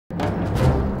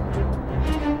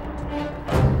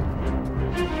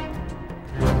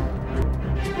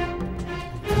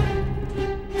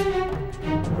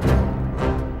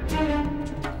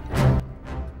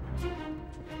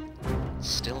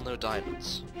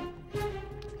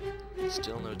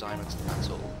Still no diamonds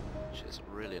at all, which is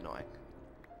really annoying.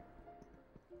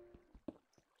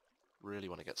 Really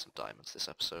want to get some diamonds this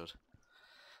episode.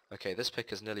 Okay, this pick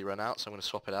has nearly run out, so I'm going to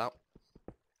swap it out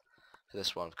for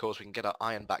this one. Of course, we can get our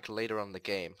iron back later on in the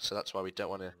game, so that's why we don't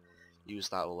want to use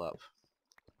that all up.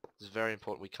 It's very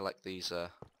important we collect these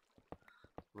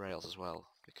rails as well,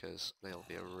 because they'll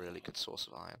be a really good source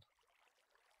of iron.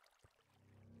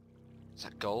 Is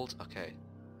that gold? Okay,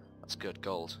 that's good,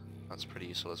 gold. That's pretty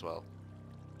useful as well.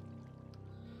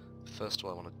 First of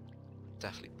all, I want to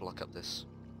definitely block up this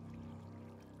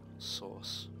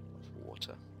source of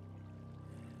water.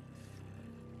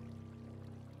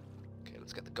 Okay,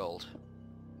 let's get the gold.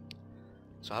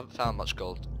 So I haven't found much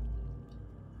gold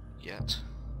yet.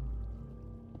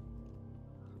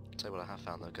 I'll tell you what I have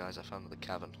found though, guys. I found the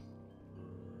cavern.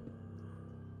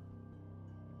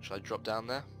 Should I drop down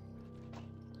there?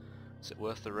 Is it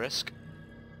worth the risk?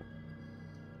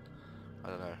 I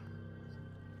don't know.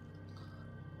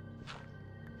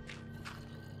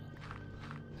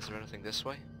 Is there anything this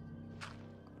way?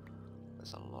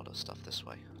 There's a lot of stuff this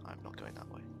way. I'm not going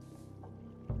that way.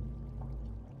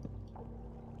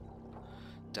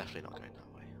 Definitely not going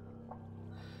that way.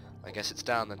 I guess it's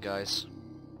down then, guys.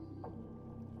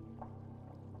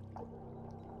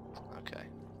 Okay.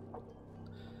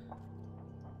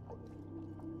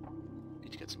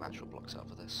 Need to get some actual blocks out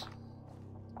for this.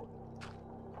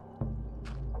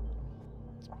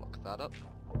 Let's block that up.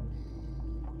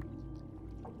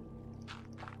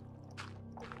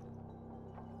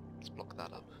 Let's block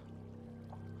that up.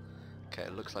 Okay,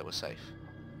 it looks like we're safe.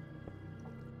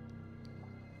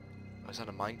 Oh, is that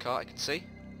a minecart I can see?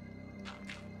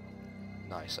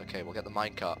 Nice, okay, we'll get the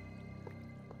minecart.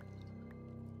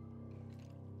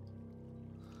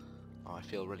 Oh, I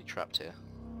feel really trapped here.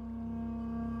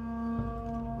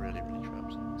 Really, really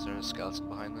trapped. Is there a skeleton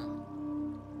behind there?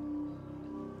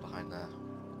 Behind there.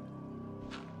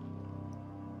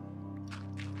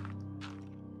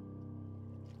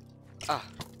 Ah!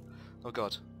 Oh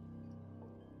god.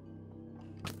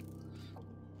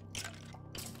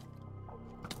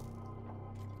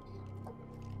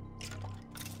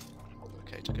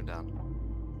 Okay, took him down.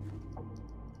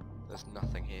 There's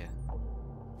nothing here.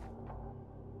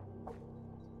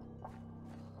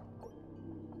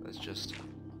 There's just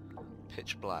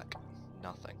pitch black.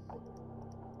 Nothing.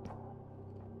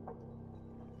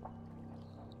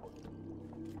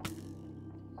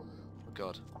 Oh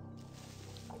god.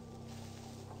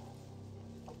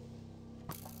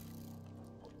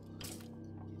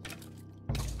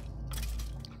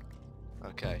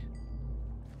 Okay.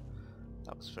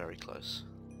 That was very close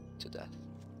to death.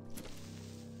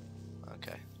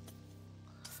 Okay.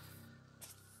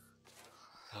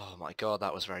 Oh my god,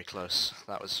 that was very close.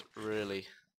 That was really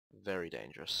very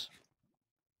dangerous.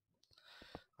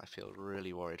 I feel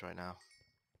really worried right now.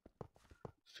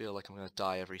 Feel like I'm going to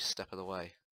die every step of the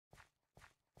way.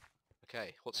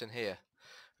 Okay, what's in here?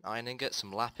 An iron ingot,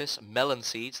 some lapis, melon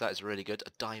seeds, that is really good,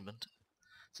 a diamond.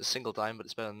 It's a single diamond, but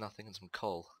it's better than nothing, and some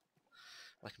coal.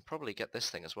 I can probably get this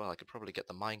thing as well. I could probably get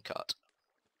the minecart.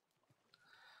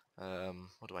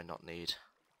 What do I not need?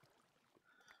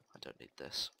 I don't need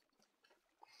this.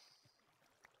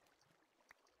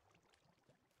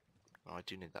 Oh, I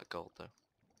do need that gold though.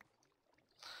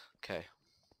 Okay.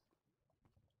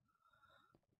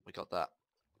 We got that.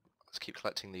 Let's keep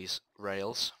collecting these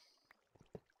rails.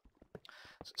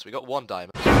 So we got one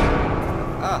diamond.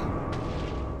 Ah!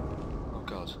 Oh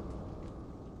god.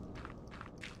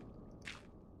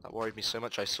 That worried me so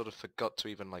much I sort of forgot to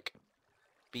even like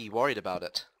be worried about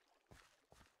it.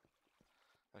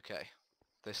 Okay.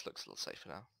 This looks a little safer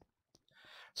now.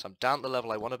 So I'm down at the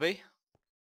level I want to be.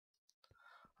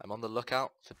 I'm on the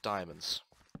lookout for diamonds.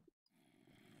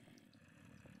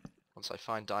 Once I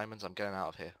find diamonds, I'm getting out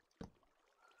of here.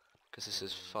 Because this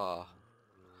is far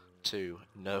too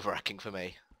nerve-wracking for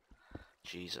me.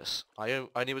 Jesus. I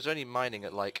was only mining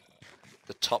at like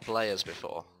the top layers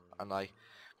before, and I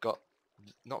got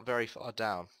not very far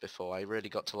down before I really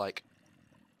got to like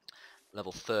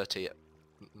level 30 at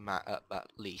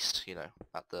least, you know,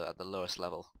 at the lowest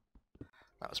level.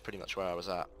 That was pretty much where I was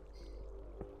at.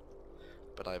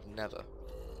 But I've never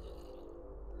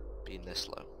been this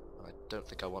low. And I don't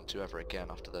think I want to ever again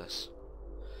after this.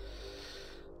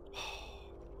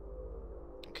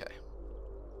 Okay.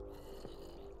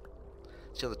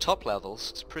 See, on the top levels,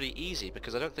 it's pretty easy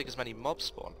because I don't think as many mobs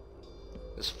spawn.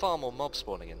 There's far more mob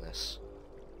spawning in this.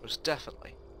 Most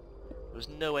definitely. There was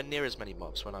nowhere near as many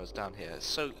mobs when I was down here. It's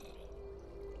so...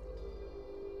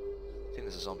 I think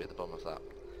there's a zombie at the bottom of that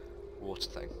water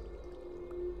thing.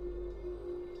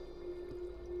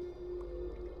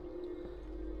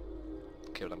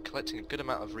 Okay, well I'm collecting a good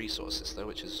amount of resources though,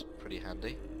 which is pretty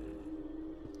handy.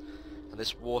 And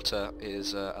this water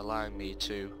is allowing me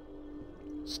to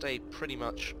stay pretty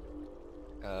much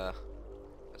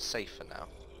safe for now.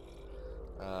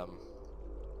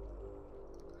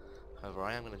 However,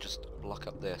 I am going to just block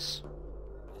up this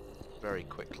very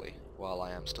quickly while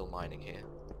I am still mining here,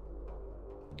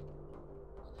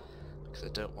 because I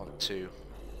don't want to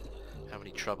have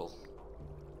any trouble.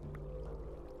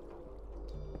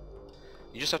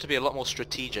 You just have to be a lot more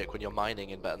strategic when you're mining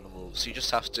in Better Than Wolves. You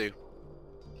just have to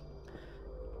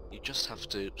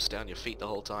stay on your feet the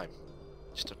whole time.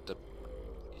 You just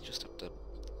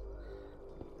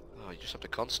have to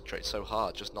concentrate so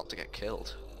hard just not to get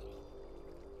killed.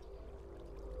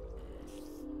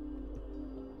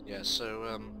 Yeah,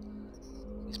 so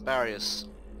these barriers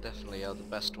definitely are the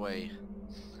best way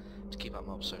to keep up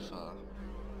mobs so far.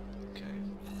 Okay.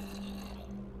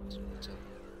 So we need to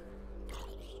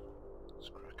let's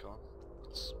crack on.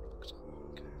 Let's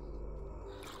look on.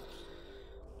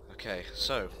 Okay,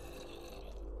 so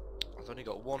I've only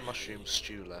got one mushroom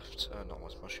stew left. Not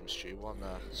one mushroom stew, one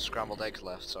scrambled egg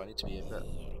left, so I need to be a bit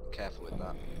careful with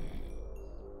that.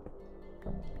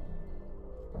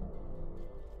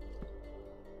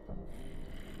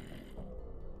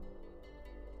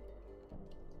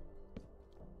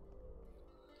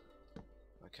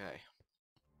 Okay.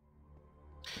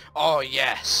 Oh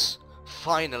yes!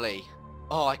 Finally!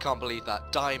 Oh, I can't believe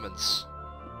that. Diamonds!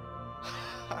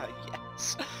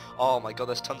 Yes! Oh my god,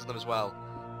 there's tons of them as well.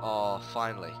 Oh,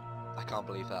 finally. I can't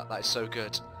believe that. That is so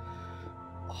good.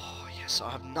 Oh yes,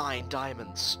 I have 9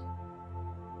 diamonds.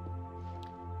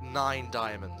 9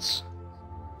 diamonds.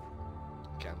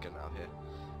 Okay, I'm getting out of here.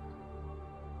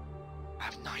 I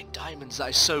have 9 diamonds,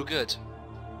 that is so good.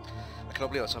 I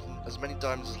cannot believe I have as many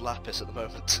diamonds as lapis at the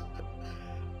moment.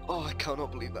 Oh, I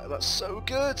cannot believe that. That's so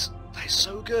good. That is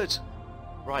so good.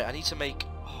 Right, I need to make...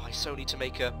 Oh, I so need to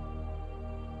make a...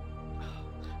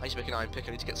 I need to make an iron pick.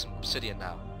 I need to get some obsidian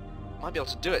now. I might be able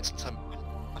to do it since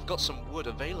I've got some wood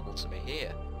available to me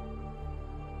here.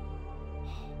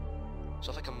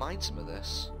 So if I can mine some of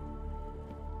this,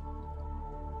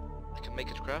 I can make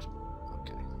a craft.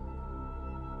 Okay.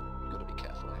 We've got to be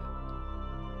careful here.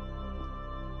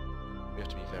 We have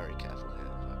to be very careful here,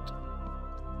 in fact.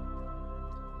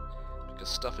 Because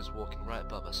stuff is walking right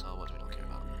above us. Oh, what do we not care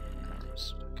about?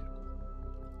 Arrows.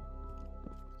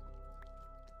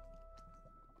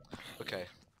 Okay,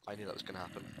 I knew that was going to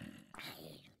happen.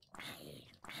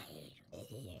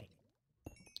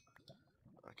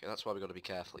 Okay, that's why we've got to be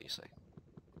careful, you see.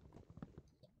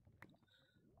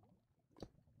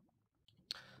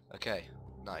 Okay,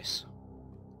 nice.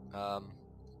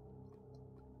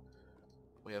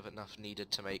 We have enough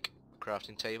needed to make a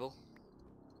crafting table.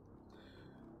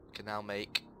 We can now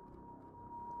make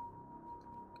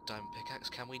a diamond pickaxe.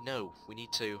 Can we? No. We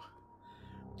need to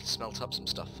smelt up some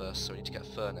stuff first, so we need to get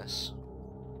a furnace.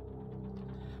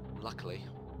 Luckily,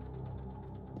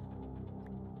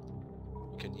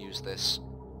 we can use this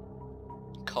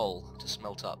coal to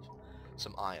smelt up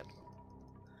some iron.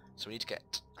 So we need to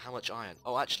get... how much iron?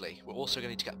 Oh, actually, we're also going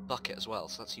to need to get a bucket as well,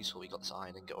 so that's useful. We got this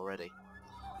iron ingot already.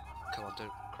 Come on,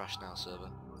 don't crash now, server.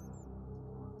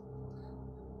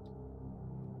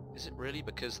 Is it really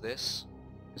because this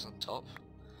is on top?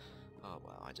 Oh,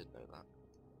 wow, I didn't know that.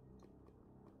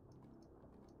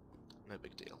 No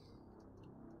big deal.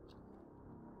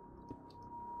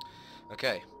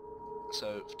 Okay,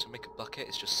 so to make a bucket,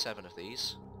 it's just 7 of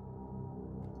these.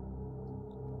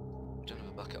 We don't have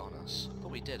a bucket on us. I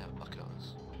thought we did have a bucket on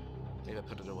us. Maybe I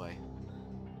put it away.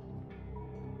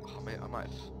 Oh, mate, I might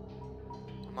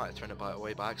have thrown it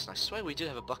away by accident. I swear we did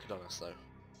have a bucket on us though,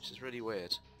 which is really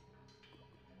weird.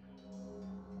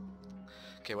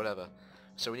 Okay, whatever.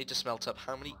 So we need to smelt up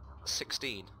how many?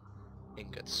 16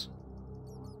 ingots.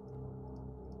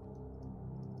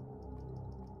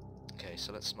 Okay,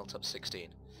 so let's smelt up 16.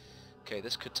 Okay,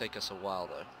 this could take us a while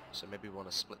though, so maybe we want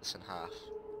to split this in half.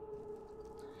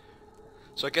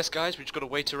 So I guess, guys, we've just got to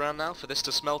wait around now for this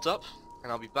to smelt up,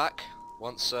 and I'll be back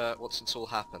once it's all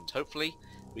happened. Hopefully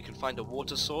we can find a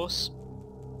water source.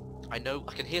 I know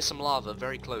I can hear some lava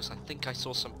very close. I think I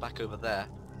saw some back over there.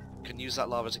 We can use that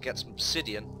lava to get some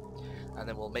obsidian, and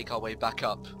then we'll make our way back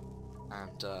up,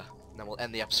 and then we'll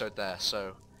end the episode there.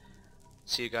 So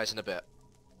see you guys in a bit.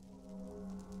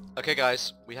 Okay,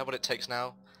 guys, we have what it takes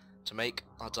now to make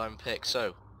our diamond pick.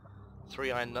 So 3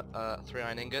 iron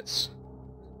ingots,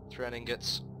 3 iron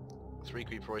ingots, 3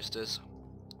 creeper oysters,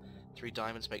 3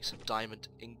 diamonds make some diamond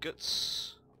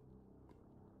ingots.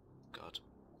 God,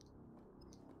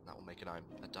 that will make a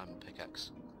diamond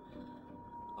pickaxe.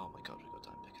 Oh my god, we've got a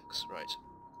diamond pickaxe. Right,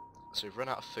 so we've run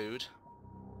out of food.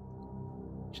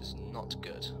 which is not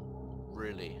good.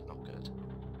 Really not good.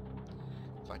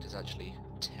 In fact, it's actually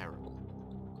terrible.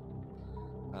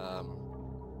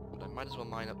 But I might as well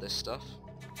mine up this stuff,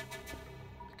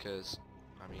 because,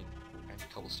 I mean, any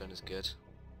cobblestone is good.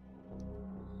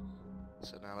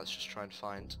 So now let's just try and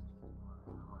find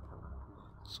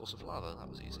a source of lava. That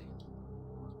was easy.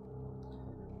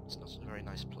 It's not a very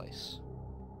nice place.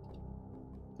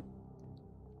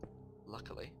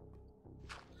 Luckily,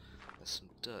 there's some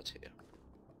dirt here.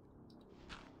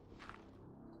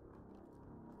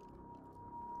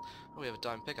 Oh, we have a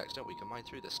diamond pickaxe, don't we? We can mine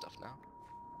through this stuff now.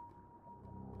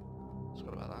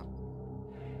 Forgot about that.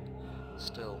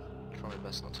 Still, try my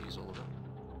best not to use all of it.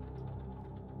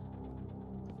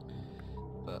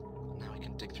 But now we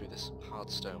can dig through this hard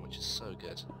stone, which is so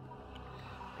good.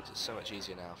 Makes it so much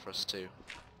easier now for us to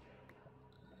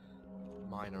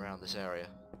mine around this area.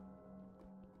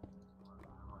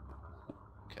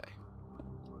 Okay.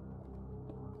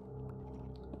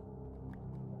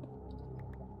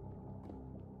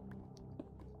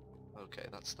 Okay,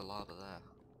 that's the lava there.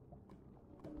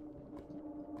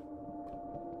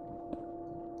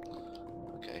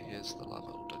 Okay, here's the lava.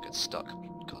 Oh, don't get stuck.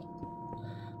 God,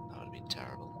 that would have been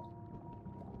terrible.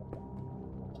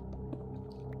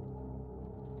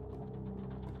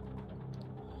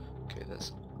 Okay,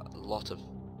 there's a lot of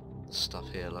stuff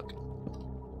here, look.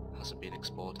 Hasn't been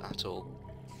explored at all.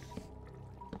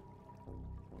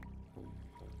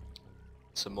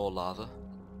 Some more lava,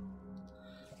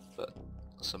 but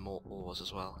some more ores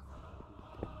as well,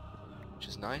 which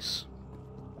is nice.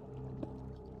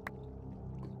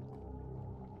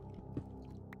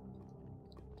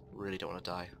 Really don't want to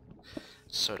die.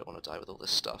 So don't want to die with all this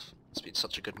stuff. It's been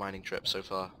such a good mining trip so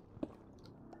far.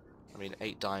 I mean,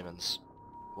 8 diamonds.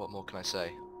 What more can I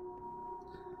say?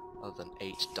 Other than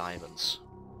 8 diamonds.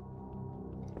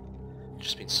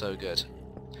 Just been so good.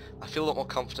 I feel a lot more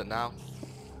confident now.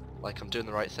 Like I'm doing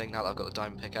the right thing now that I've got the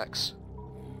diamond pickaxe.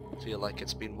 I feel like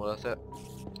it's been worth it.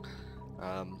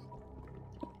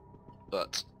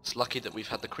 But it's lucky that we've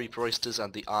had the creeper oysters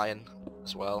and the iron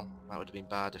as well. That would have been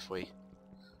bad if we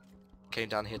came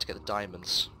down here to get the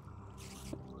diamonds,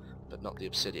 but not the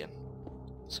obsidian.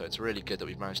 So it's really good that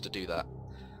we've managed to do that.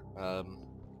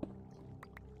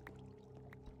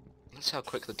 Let's see how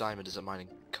quick the diamond is at mining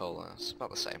coal. It's about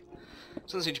the same. It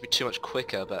doesn't seem to be too much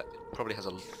quicker, but it probably has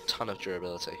a ton of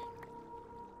durability.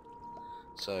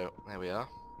 So there we are.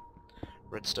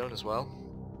 Redstone as well,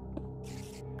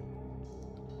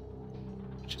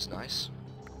 which is nice.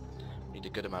 Need a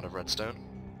good amount of redstone.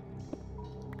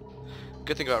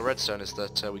 Good thing about redstone is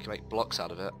that we can make blocks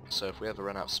out of it, so if we ever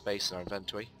run out of space in our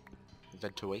inventory,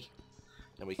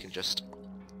 then we can just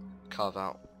carve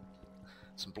out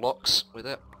some blocks with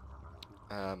it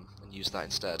and use that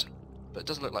instead. But it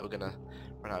doesn't look like we're going to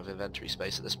run out of inventory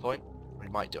space at this point. We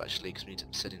might do actually, because we need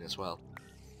obsidian as well.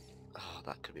 Oh,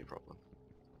 that could be a problem.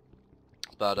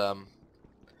 But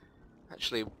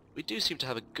actually, we do seem to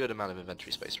have a good amount of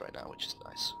inventory space right now, which is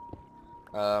nice.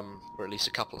 Or at least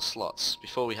a couple of slots.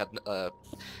 Before we had a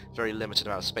very limited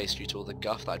amount of space due to all the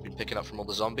guff that I'd been picking up from all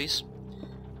the zombies.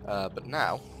 But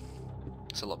now,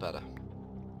 it's a lot better.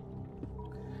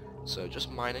 So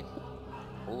just mining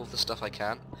all of the stuff I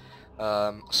can.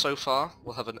 So far,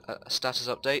 we'll have a status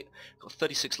update. Got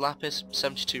 36 lapis,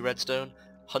 72 redstone,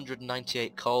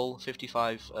 198 coal,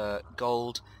 55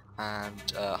 gold,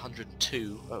 and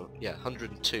 102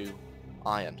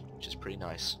 iron, which is pretty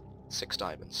nice. 6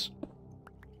 diamonds.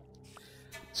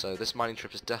 So this mining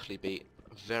trip has definitely been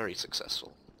very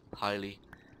successful. Highly,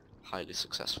 highly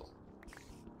successful.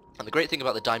 And the great thing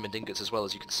about the diamond ingots as well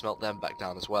is you can smelt them back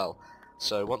down as well.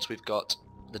 So once we've got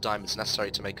the diamonds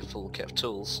necessary to make a full kit of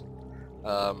tools,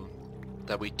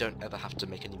 then we don't ever have to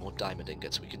make any more diamond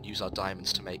ingots. We can use our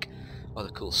diamonds to make other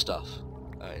cool stuff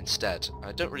instead.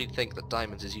 I don't really think that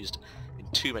diamonds is used in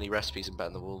too many recipes in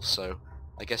Better Than the Wolves, so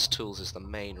I guess tools is the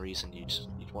main reason you'd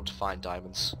want to find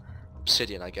diamonds.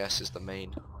 Obsidian, I guess, is the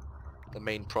main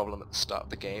problem at the start of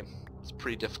the game. It's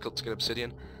pretty difficult to get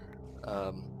obsidian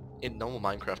in normal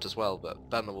Minecraft as well, but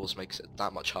Better Than the Wolves makes it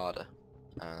that much harder.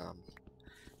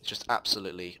 It's just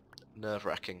absolutely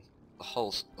nerve-wracking the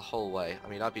whole way. I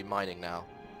mean, I've been mining now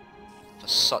for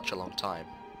such a long time,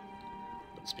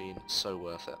 but it's been so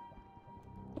worth it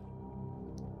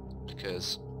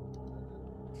because,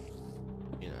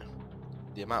 you know,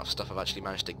 the amount of stuff I've actually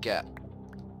managed to get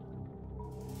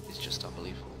is just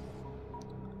unbelievable.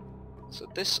 So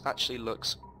this actually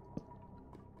looks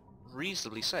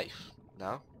reasonably safe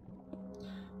now.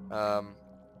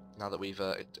 Now that we've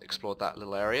explored that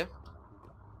little area.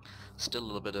 Still a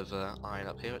little bit of iron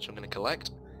up here, which I'm going to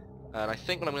collect. And I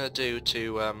think what I'm going to do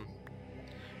to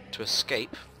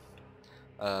escape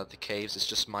the caves is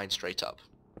just mine straight up.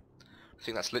 I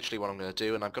think that's literally what I'm going to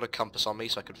do, and I've got a compass on me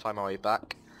so I can find my way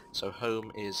back. So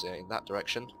home is in that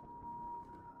direction,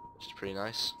 which is pretty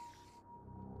nice.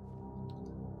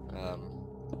 Of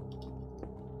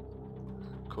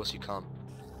course you can't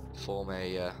form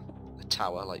a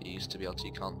tower like you used to be able to.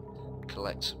 You can't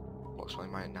collect blocks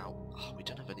from mine now. Oh, we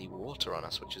don't have any water on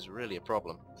us, which is really a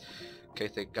problem. Okay,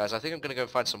 guys, I think I'm going to go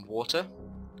and find some water,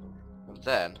 and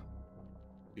then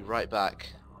be right back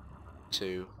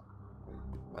to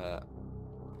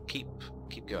keep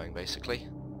going, basically.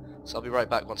 So I'll be right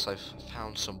back once I've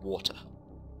found some water.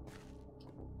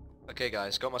 Okay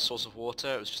guys, got my source of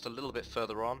water. It was just a little bit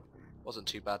further on. Wasn't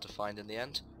too bad to find in the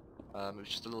end. It was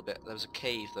just a little bit, there was a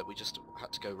cave that we just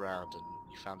had to go round and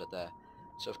you found it there.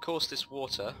 So of course this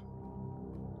water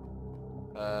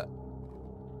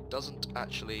doesn't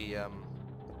actually,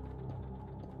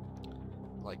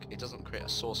 like, it doesn't create a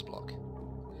source block.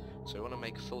 So we want to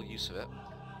make full use of it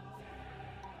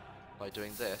by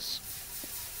doing this.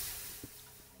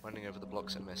 Running over the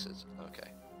blocks it misses.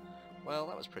 Okay. Well,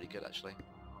 that was pretty good actually.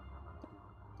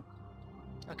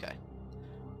 Okay.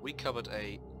 We covered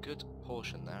a good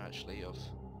portion there actually of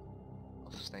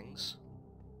things.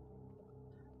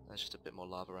 There's just a bit more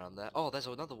lava around there. Oh, there's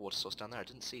another water source down there. I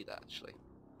didn't see that actually.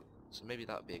 So maybe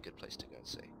that would be a good place to go and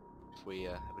see. If we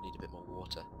ever need a bit more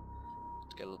water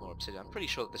to get a little more obsidian. I'm pretty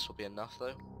sure that this will be enough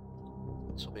though.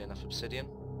 This will be enough obsidian.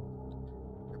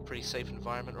 A pretty safe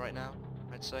environment right now,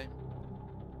 I'd say,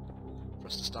 for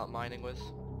us to start mining with.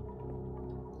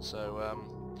 So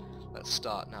let's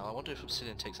start now. I wonder if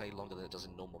obsidian takes any longer than it does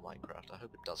in normal Minecraft. I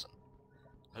hope it doesn't.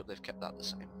 I hope they've kept that the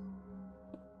same.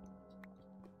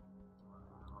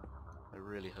 I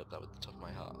really hope that with the top of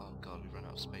my heart. Oh god, we've run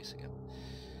out of space again.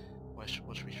 What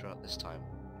should we throw out this time?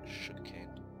 Sugarcane.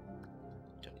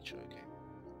 We don't need sugarcane.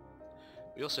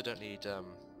 We also don't need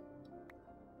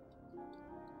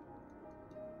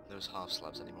those half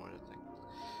slabs anymore, I don't think.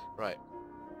 Right.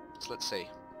 So let's see.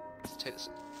 Let's take this.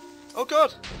 Oh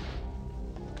god!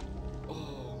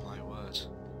 Oh my word.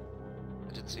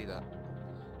 I didn't see that.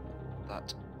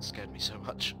 That scared me so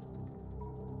much.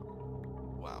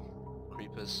 Wow.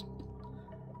 Creepers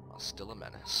are still a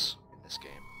menace in this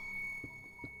game.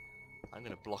 I'm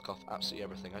going to block off absolutely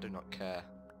everything. I do not care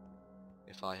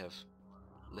if I have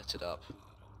lit it up.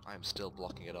 I am still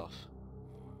blocking it off.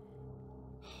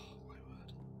 Oh my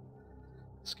word.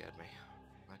 That scared me.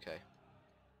 Okay.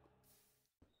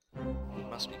 We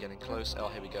must be getting close. Oh,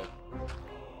 here we go.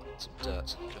 Some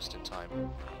dirt, just in time.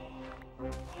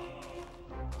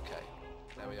 Okay,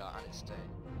 there we are, and it's day.